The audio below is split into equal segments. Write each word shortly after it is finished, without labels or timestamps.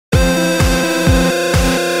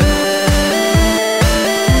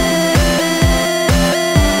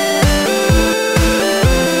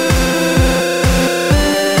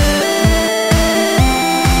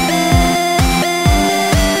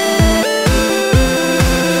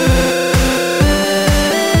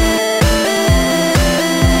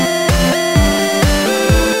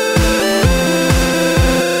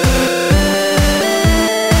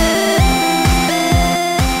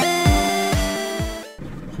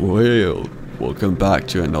Well, welcome back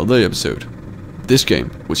to another episode. This game,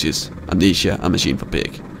 which is Amnesia, a machine for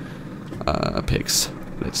pigs.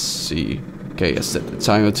 Let's see. Okay, I set the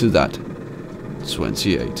timer to that.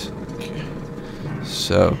 28. Okay.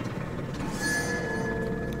 So,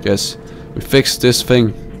 guess we fixed this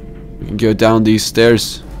thing. We can go down these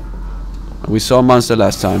stairs. We saw a monster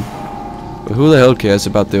last time, but who the hell cares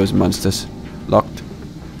about those monsters? Locked.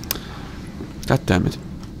 God damn it.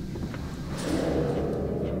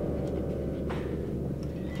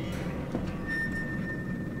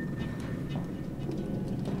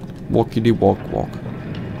 Walkity walk walk.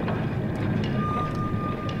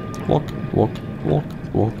 Walk, walk, walk,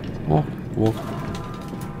 walk, walk, walk.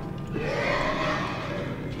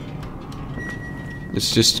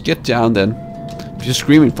 Let's just get down then. If you're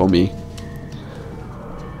screaming for me.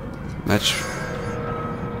 Much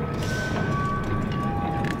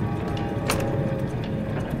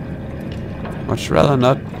rather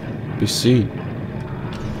not be seen.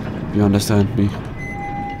 You understand me?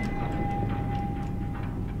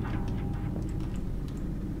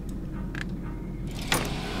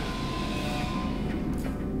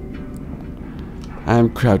 I'm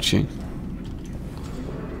crouching.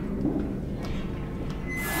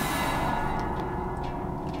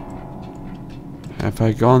 Have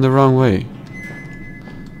I gone the wrong way?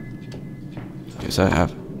 Yes, I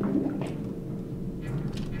have.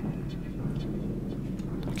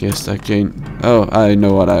 Guess I can. Oh, I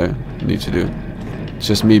know what I need to do. It's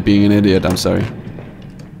just me being an idiot. I'm sorry.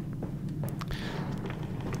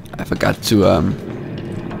 I forgot to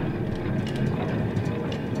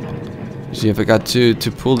see, I forgot to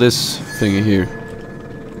pull this thingy here.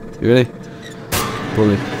 You ready? Pull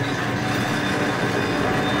it.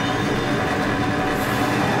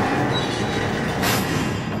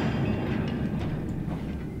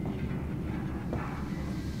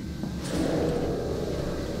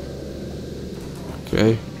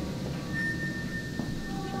 Okay.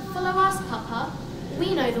 Follow us, Papa.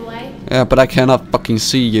 We know the way. Yeah, but I cannot fucking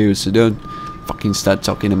see you, so don't fucking start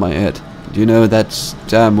talking in my head. You know that's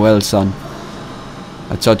damn well, son.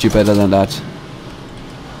 I taught you better than that.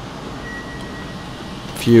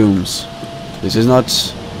 Fumes. This is not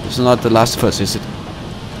the Last of Us, is it?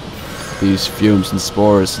 These fumes and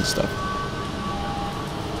spores and stuff.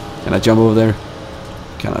 Can I jump over there?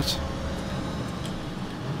 Cannot.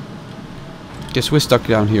 Guess we're stuck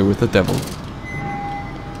down here with the devil.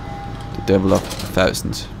 The devil of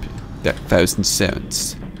 1,000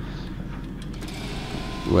 sounds.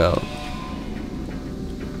 Well,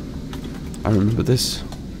 I remember this.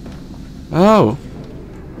 Oh!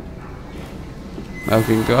 Now we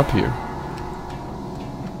can go up here.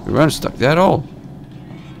 We weren't stuck there at all.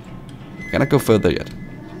 Can I go further yet?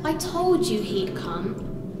 I told you he'd come.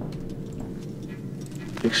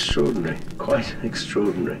 Extraordinary. Quite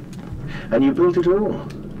extraordinary. And you built it all.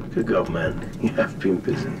 Good God, man. You have been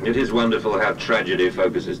busy. It is wonderful how tragedy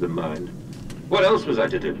focuses the mind. What else was I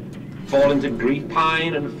to do? Fall into grief,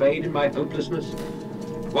 pine and fade in my hopelessness?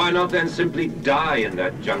 Why not then simply die in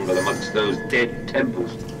that jungle amongst those dead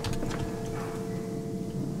temples?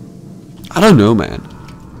 I don't know, man.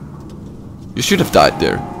 You should have died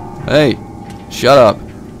there. Hey, shut up.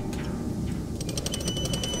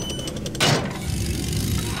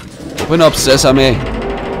 Open up, Sesame.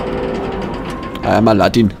 I am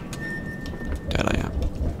Aladdin. There I am.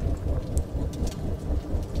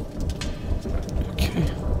 Okay,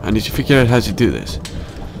 I need to figure out how to do this.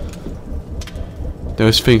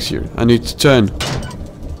 There's things here. I need to turn.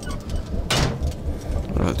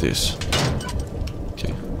 What about this?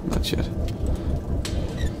 Okay, not yet.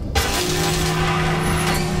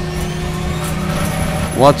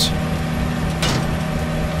 What?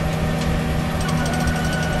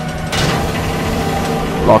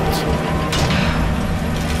 Locked.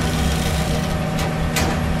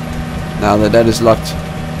 Now that is locked.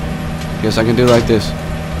 Guess I can do like this.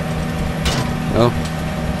 No.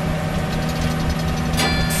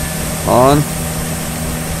 On.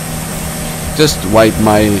 Just wipe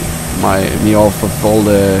me off of all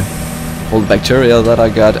the bacteria that I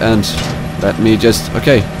got, and let me just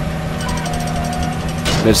okay.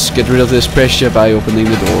 Let's get rid of this pressure by opening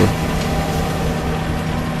the door.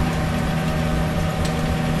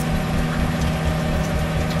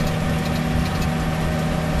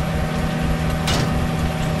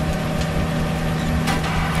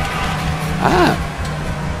 Ah,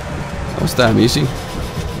 that was damn easy.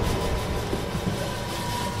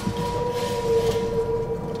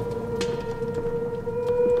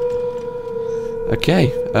 Okay,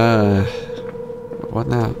 what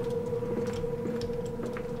now?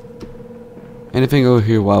 Anything over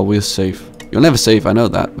here while we're safe? You'll never save, I know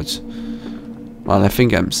that, but Well, I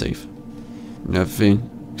think I'm safe. Everything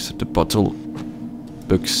except the bottle,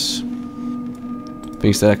 books,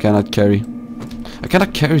 things that I cannot carry. I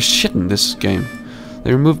cannot carry shit in this game.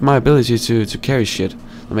 They removed my ability to carry shit.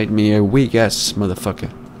 They made me a weak ass motherfucker.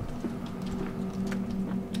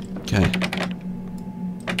 Okay.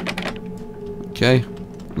 Okay.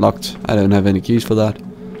 Locked. I don't have any keys for that.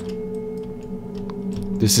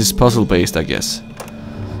 This is puzzle based, I guess.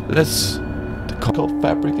 That's the called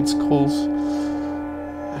fabric. It's called.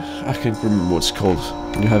 I can't remember what it's called.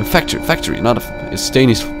 You have a factory, not a. It's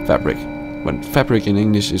Danish fabric. But fabric in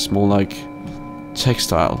English is more like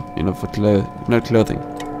textile, you know, for not clothing.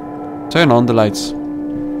 Turn on the lights.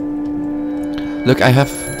 Look, I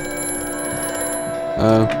have.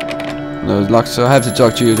 No, it's locked, so I have to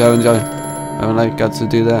talk to you, haven't I got to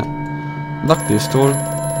do that? Lock this door.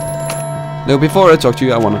 No, before I talk to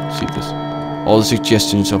you, I wanna see this. All the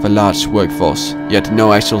suggestions of a large workforce, yet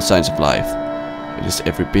no actual signs of life. It is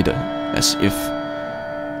every bit as if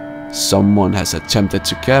someone has attempted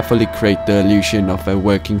to carefully create the illusion of a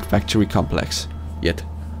working factory complex. Yet,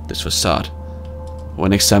 this facade,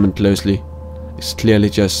 when examined closely, is clearly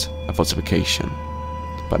just a falsification.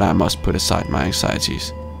 But I must put aside my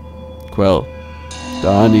anxieties, quell the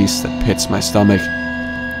unease that pits my stomach,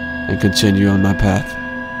 and continue on my path.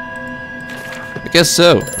 I guess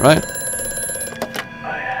so, right?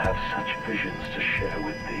 I have such visions to share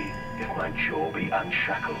with thee, if my jaw be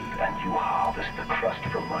unshackled and you harvest the crust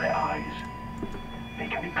from my eyes.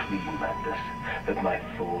 Make me clean, Mandus, that my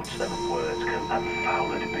thoughts and words can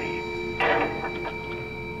unfouled be.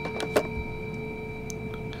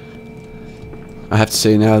 I have to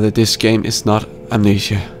say now that this game is not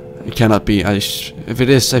Amnesia. It cannot be. If it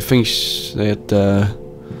is, I think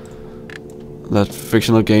that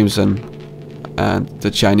fictional games and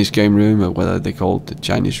the Chinese game room, or whether they call it the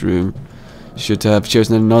Chinese room, should have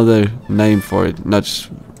chosen another name for it, not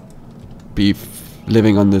just be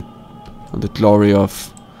living on the glory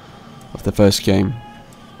of the first game.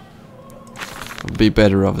 Be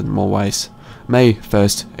better of it, more wise. May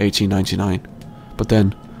 1st, 1899. But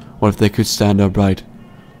then, what if they could stand upright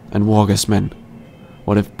and walk as men?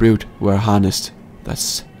 What if brute were harnessed?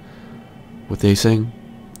 Would they sing?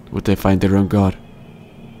 Would they find their own god?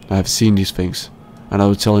 I have seen these things, and I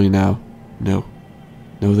will tell you now, no.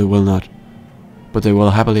 No, they will not. But they will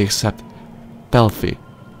happily accept filthy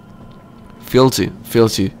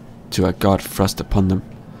to a god thrust upon them,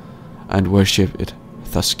 and worship it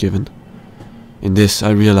thus given. In this I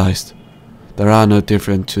realized there are no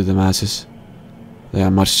different to the masses. They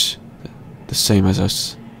are much the same as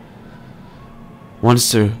us.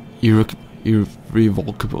 Once the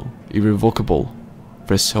irrevocable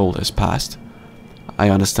threshold has passed, I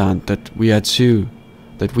understand that we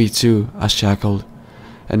too are shackled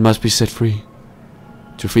and must be set free.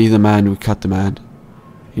 To free the man we cut the man.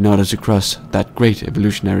 In order to cross that great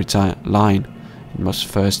evolutionary line, it must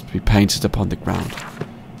first be painted upon the ground.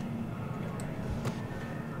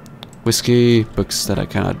 Whiskey, books that I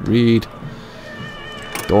cannot read,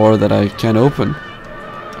 door that I can't open,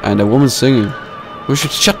 and a woman singing. Who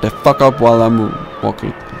should shut the fuck up while I'm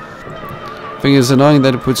walking? I think it's annoying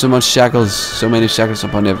that it puts so many shackles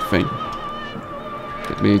upon everything.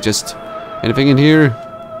 Let me just... anything in here?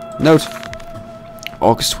 Note.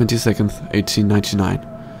 August 22nd, 1899.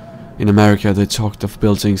 In America they talked of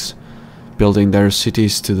building their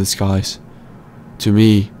cities to the skies. To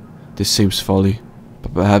me, this seems folly.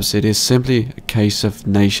 But perhaps it is simply a case of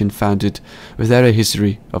nation founded without a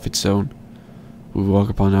history of its own. We walk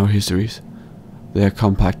upon our histories. They are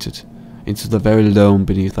compacted into the very loam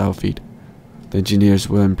beneath our feet. The engineers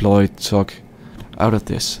were employed to talk out of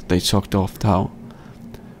this. They talked of how,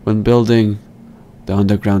 when building the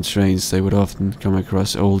underground trains, they would often come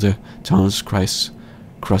across older tunnels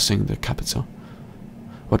crossing the capital.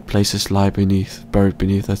 What places lie buried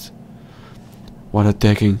beneath it? What are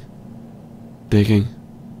digging,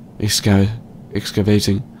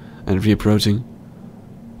 excavating, and reapproaching,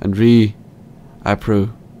 and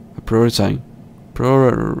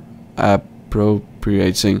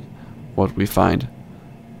appropriating what we find.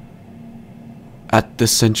 At the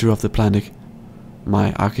center of the planet,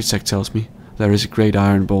 my architect tells me, there is a great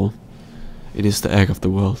iron ball. It is the egg of the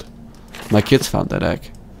world. My kids found that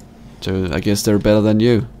egg, so I guess they're better than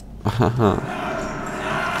you.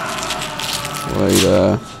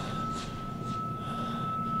 Wait,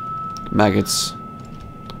 maggots.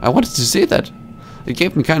 I wanted to see that. It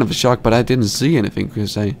gave me kind of a shock, but I didn't see anything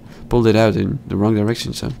because I pulled it out in the wrong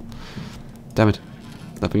direction, so... damn it.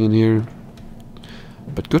 Nothing in here.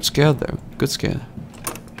 But good scare though. Good scare.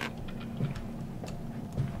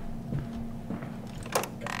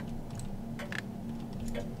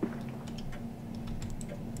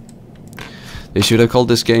 They should have called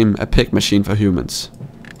this game a pick machine for humans.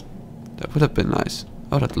 That would have been nice.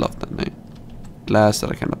 I would have loved that name. Glass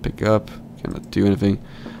that I cannot pick up, cannot do anything.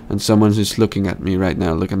 And someone who's looking at me right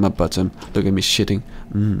now, look at my bottom, look at me shitting.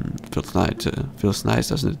 Feels nice,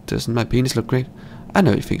 doesn't it? Doesn't my penis look great? I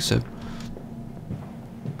know you think so.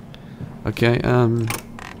 Okay,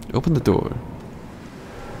 open the door.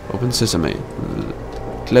 Open sesame.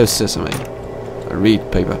 Close sesame. I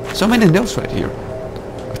read paper. So many notes right here.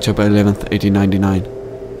 October 11th, 1899.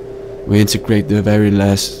 We integrate the very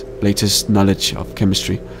latest knowledge of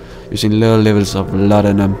chemistry, using low levels of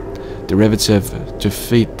laudanum derivative to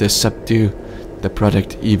feed the subdue the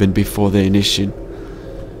product even before the initiation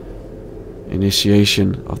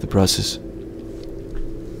of the process.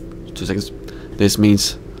 2 seconds. This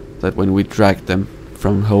means that when we drag them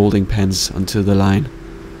from holding pens onto the line,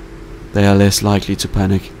 they are less likely to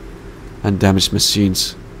panic and damage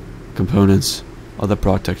machines, components, other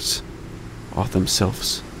products, or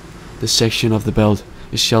themselves. The section of the belt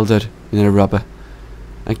is sheltered in a rubber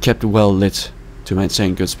and kept well lit to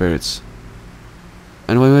maintain good spirits.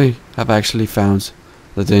 And when we have actually found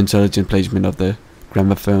that the intelligent placement of the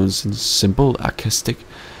gramophones and simple acoustic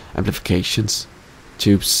amplifications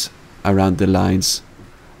tubes around the lines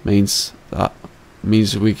means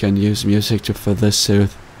we can use music to further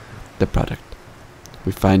soothe the product,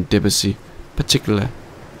 we find Debussy particularly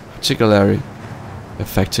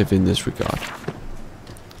effective in this regard.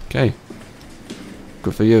 Okay,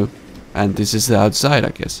 good for you. And this is the outside, I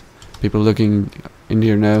guess. People looking in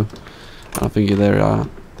here now. I don't think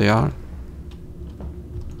they are.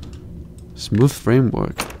 Smooth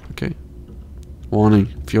framework. Okay. Warning: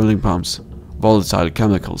 fueling pumps, volatile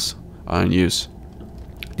chemicals are in use.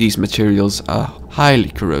 These materials are highly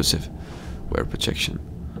corrosive. Wear protection.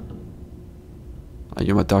 Are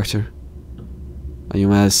you my doctor? Are you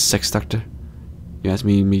my sex doctor? You asked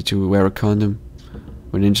me to wear a condom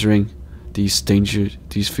when entering these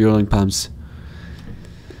fueling pumps.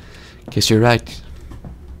 Guess you're right.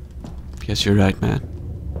 Guess you're right, man.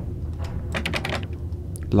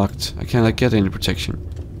 Locked. I cannot get any protection.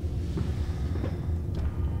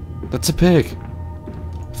 That's a pig.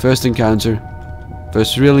 First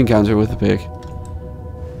real encounter with a pig.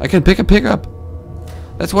 I can pick a pig up.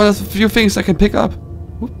 That's one of the few things I can pick up.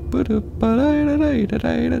 Woo!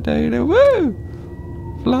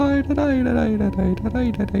 Fly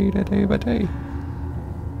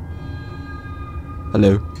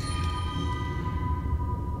Hello.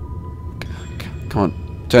 Come on,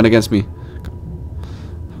 turn against me.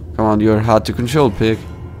 Come on, you're hard to control, pig.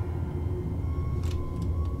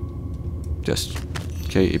 Just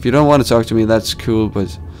okay. If you don't want to talk to me, that's cool.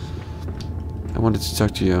 But I wanted to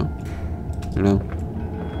talk to you. You know,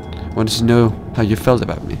 I wanted to know how you felt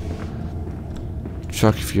about me.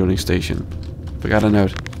 Truck fueling station. Forgot a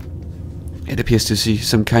note. It appears to see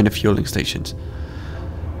some kind of fueling stations.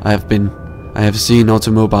 I have seen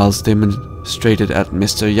automobiles demonstrated at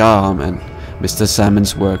Mr. Yarm and Mr.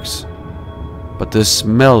 Salmon's works. But the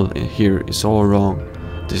smell here is all wrong.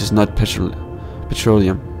 This is not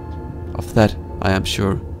petroleum. Of that I am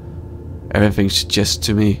sure. Everything suggests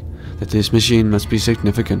to me that this machine must be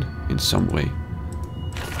significant in some way.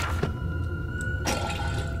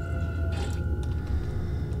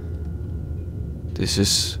 This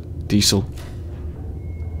is diesel.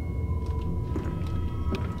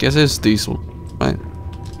 Guess it's diesel, right?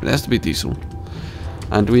 It has to be diesel.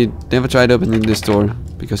 And we never tried opening this door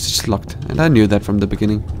because it's locked. And I knew that from the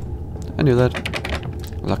beginning. I knew that.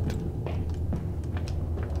 Locked.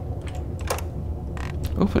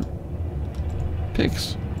 Open.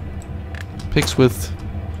 Pigs. Pigs with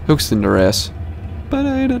hooks in their ass.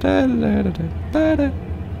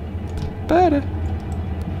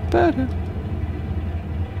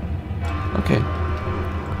 Okay.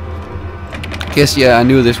 Guess yeah, I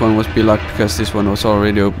knew this one must be locked because this one was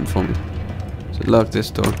already open for me. So lock this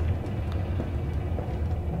door.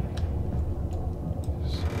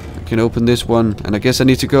 I can open this one, and I guess I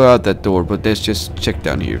need to go out that door, but let's just check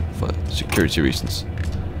down here for security reasons.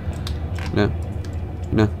 No,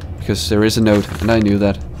 because there is a note, and I knew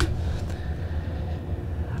that.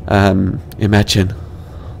 Imagine,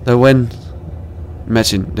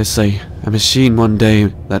 let's say, a machine one day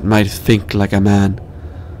that might think like a man.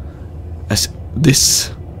 As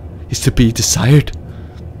this is to be desired,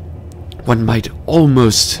 one might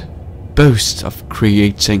almost boast of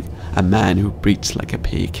creating a man who breathes like a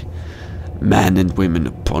pig. Men and women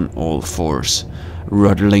upon all fours,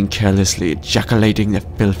 ruddling carelessly, ejaculating their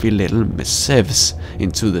filthy little missives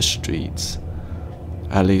into the streets.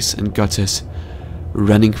 Alleys and gutters,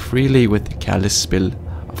 running freely with the careless spill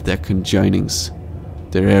of their conjoinings,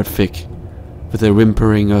 their air thick with the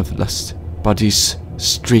whimpering of lust, bodies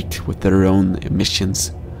streaked with their own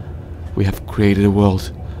emissions. We have created a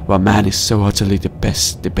world where man is so utterly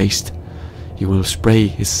debased, he will spray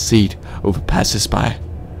his seed over passers-by.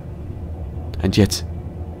 And yet,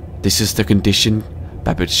 this is the condition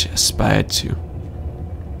Babbage aspired to.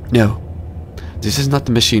 No, this is not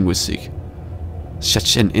the machine we seek.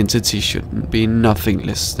 Such an entity should be nothing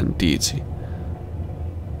less than deity.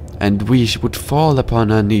 And we would fall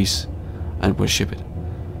upon our knees and worship it.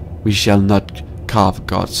 We shall not carve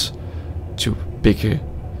gods to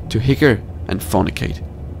higger and fornicate.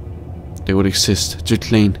 They would exist to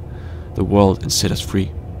clean the world and set us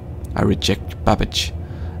free. I reject Babbage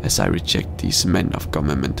as I reject these men of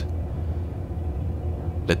government.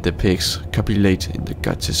 Let the pigs copulate in the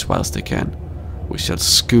gutters whilst they can. We shall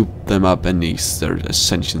scoop them up and ease their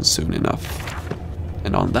ascension soon enough.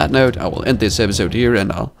 And on that note, I will end this episode here,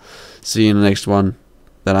 and I'll see you in the next one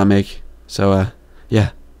that I make. So,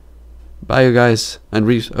 yeah. Bye, you guys. And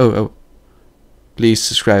please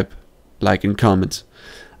subscribe, like, and comment.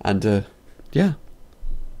 And, yeah.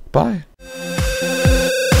 Bye.